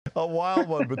A wild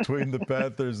one between the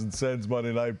Panthers and Sens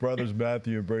Monday night. Brothers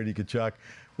Matthew and Brady Tkachuk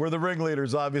were the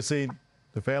ringleaders, obviously.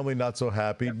 The family not so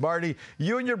happy. Marty,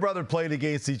 you and your brother played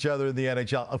against each other in the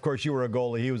NHL. Of course, you were a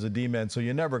goalie. He was a D-man, so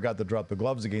you never got to drop the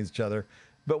gloves against each other.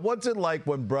 But what's it like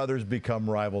when brothers become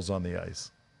rivals on the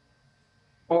ice?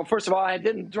 Well, first of all, I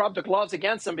didn't drop the gloves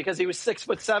against him because he was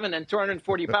 6'7" and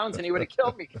 240 pounds, and he would have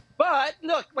killed me. But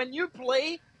look, when you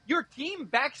play, your team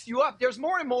backs you up. There's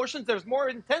more emotions. There's more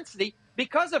intensity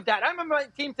because of that. I remember my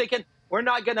team thinking, we're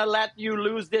not going to let you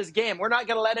lose this game. We're not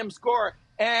going to let him score.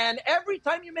 And every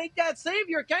time you make that save,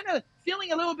 you're kind of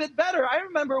feeling a little bit better. I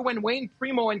remember when Wayne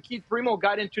Primo and Keith Primo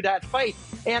got into that fight,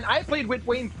 and I played with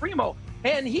Wayne Primo.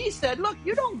 And he said, look,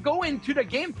 you don't go into the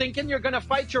game thinking you're going to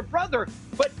fight your brother.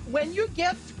 But when you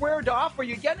get squared off or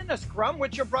you get in a scrum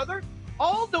with your brother,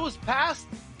 all those past,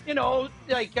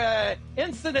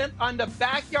 incident on the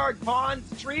backyard pond,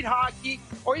 street hockey,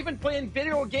 or even playing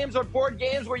video games or board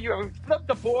games where you flip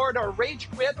the board or rage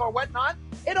quit or whatnot,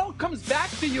 it all comes back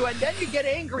to you. And then you get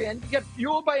angry and you get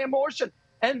fueled by emotion.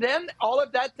 And then all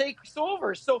of that takes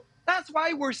over. So that's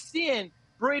why we're seeing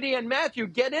Brady and Matthew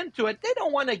get into it. They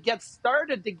don't want to get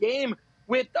started the game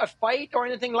with a fight or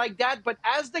anything like that. But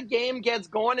as the game gets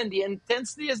going and the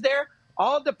intensity is there,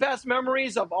 all the past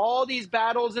memories of all these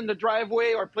battles in the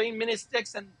driveway or playing mini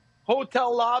sticks in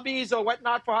hotel lobbies or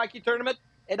whatnot for hockey tournament,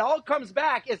 it all comes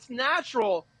back. It's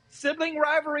natural. Sibling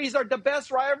rivalries are the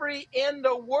best rivalry in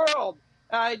the world.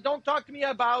 Don't talk to me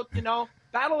about,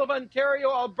 Battle of Ontario,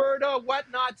 Alberta,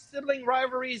 whatnot. Sibling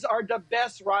rivalries are the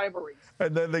best rivalries.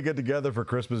 And then they get together for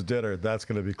Christmas dinner. That's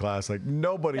going to be classic.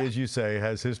 Nobody, as you say,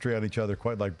 has history on each other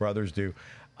quite like brothers do.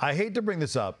 I hate to bring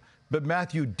this up, but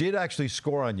Matthew did actually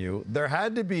score on you. There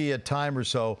had to be a time or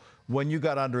so when you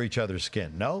got under each other's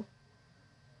skin, no?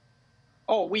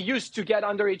 Oh, we used to get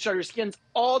under each other's skins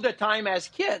all the time as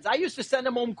kids. I used to send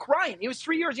him home crying. He was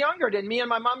 3 years younger than me, and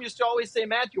my mom used to always say,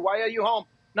 Matthew, why are you home?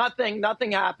 Nothing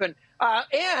happened.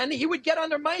 And he would get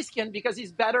under my skin because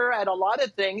he's better at a lot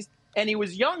of things, and he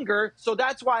was younger. So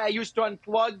that's why I used to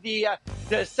unplug the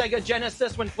Sega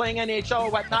Genesis when playing NHL or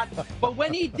whatnot. But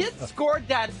when he did score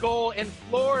that goal in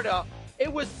Florida,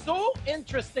 it was so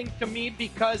interesting to me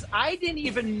because I didn't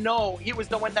even know he was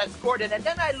the one that scored it. And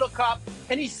then I look up,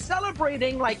 and he's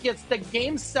celebrating like it's the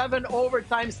Game 7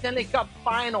 overtime Stanley Cup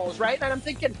Finals, right? And I'm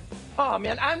thinking, oh,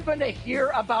 man, I'm going to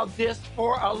hear about this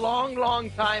for a long,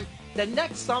 long time. The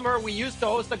next summer, we used to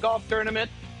host a golf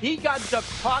tournament. He got the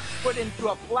puck put into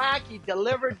a plaque. He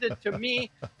delivered it to me.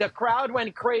 The crowd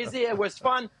went crazy. It was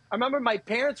fun. I remember my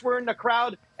parents were in the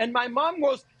crowd, and my mom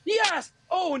goes, yes,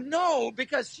 oh, no,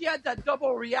 because she had that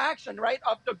double reaction, right,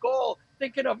 of the goal,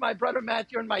 thinking of my brother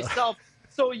Matthew and myself.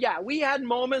 So, yeah, we had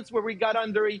moments where we got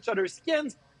under each other's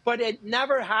skins, but it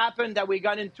never happened that we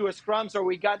got into a scrums or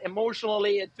we got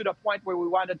emotionally to the point where we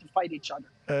wanted to fight each other.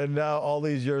 And now, all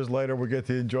these years later, we get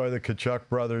to enjoy the Tkachuk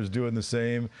brothers doing the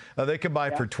same. They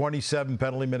combined for 27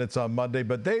 penalty minutes on Monday,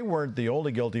 but they weren't the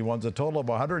only guilty ones. A total of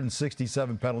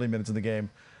 167 penalty minutes in the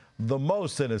game, the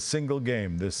most in a single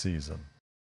game this season.